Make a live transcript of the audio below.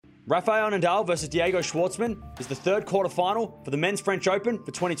Rafael Nadal versus Diego Schwartzman is the third quarterfinal for the Men's French Open for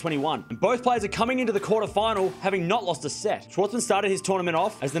 2021. And both players are coming into the quarterfinal having not lost a set. Schwartzman started his tournament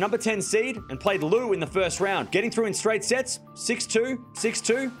off as the number 10 seed and played Lou in the first round, getting through in straight sets 6-2,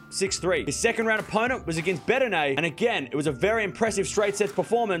 6-2, 6-3. His second round opponent was against Bedene, and again, it was a very impressive straight sets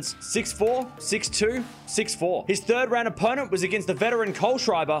performance 6-4, 6-2, 6-4. His third round opponent was against the veteran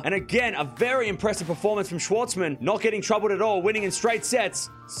Kohlschreiber, and again, a very impressive performance from Schwartzman, not getting troubled at all, winning in straight sets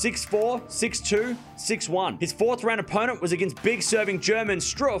 6-4, 6-2, 6-1. His fourth round opponent was against big serving German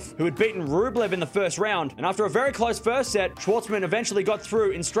Struff, who had beaten Rublev in the first round. And after a very close first set, Schwartzman eventually got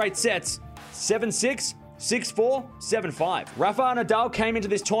through in straight sets 7-6, 6-4, 7-5. Rafael Nadal came into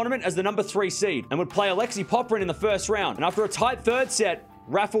this tournament as the number 3 seed and would play Alexei Popyrin in the first round. And after a tight third set,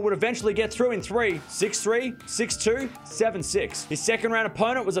 Rafa would eventually get through in 3, 6-3, 6-2, 7-6. His second round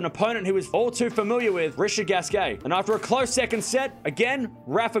opponent was an opponent he was all too familiar with, Richard Gasquet. And after a close second set, again,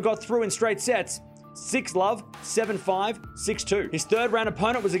 Rafa got through in straight sets 6-love, 7-5, 6-2. His third round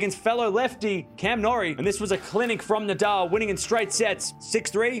opponent was against fellow lefty Cam Norrie, and this was a clinic from Nadal, winning in straight sets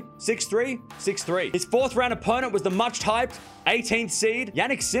 6-3, 6-3, 6-3. His fourth round opponent was the much hyped 18th seed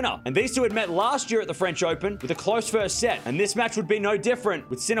Jannik Sinner, and these two had met last year at the French Open with a close first set, and this match would be no different,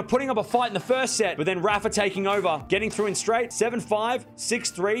 with Sinner putting up a fight in the first set, but then Rafa taking over, getting through in straight 7-5,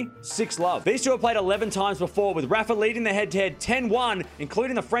 6-3, 6-love. These two have played 11 times before, with Rafa leading the head-to-head 10-1,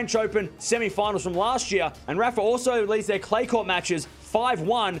 including the French Open semi-finals from last year, and Rafa also leads their clay court matches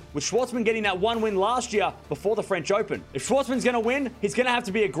 5-1, with Schwartzman getting that one win last year before the French Open. If Schwartzman's going to win, he's going to have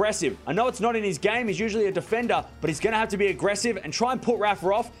to be aggressive. I know it's not in his game, he's usually a defender, but he's going to have to be aggressive and try and put Rafa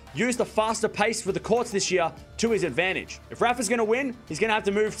off, use the faster pace for the courts this year to his advantage. If Rafa's going to win, he's going to have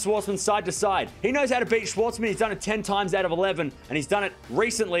to move Schwartzman side to side. He knows how to beat Schwartzman. He's done it 10 times out of 11, and he's done it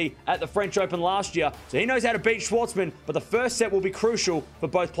recently at the French Open last year. So he knows how to beat Schwartzman, but the first set will be crucial for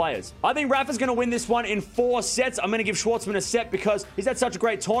both players. I think Rafa's going to win this one in 4 sets. I'm going to give Schwartzman a set because he's had such a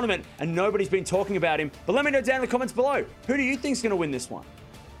great tournament and nobody's been talking about him. But let me know down in the comments below, who do you think's going to win this one?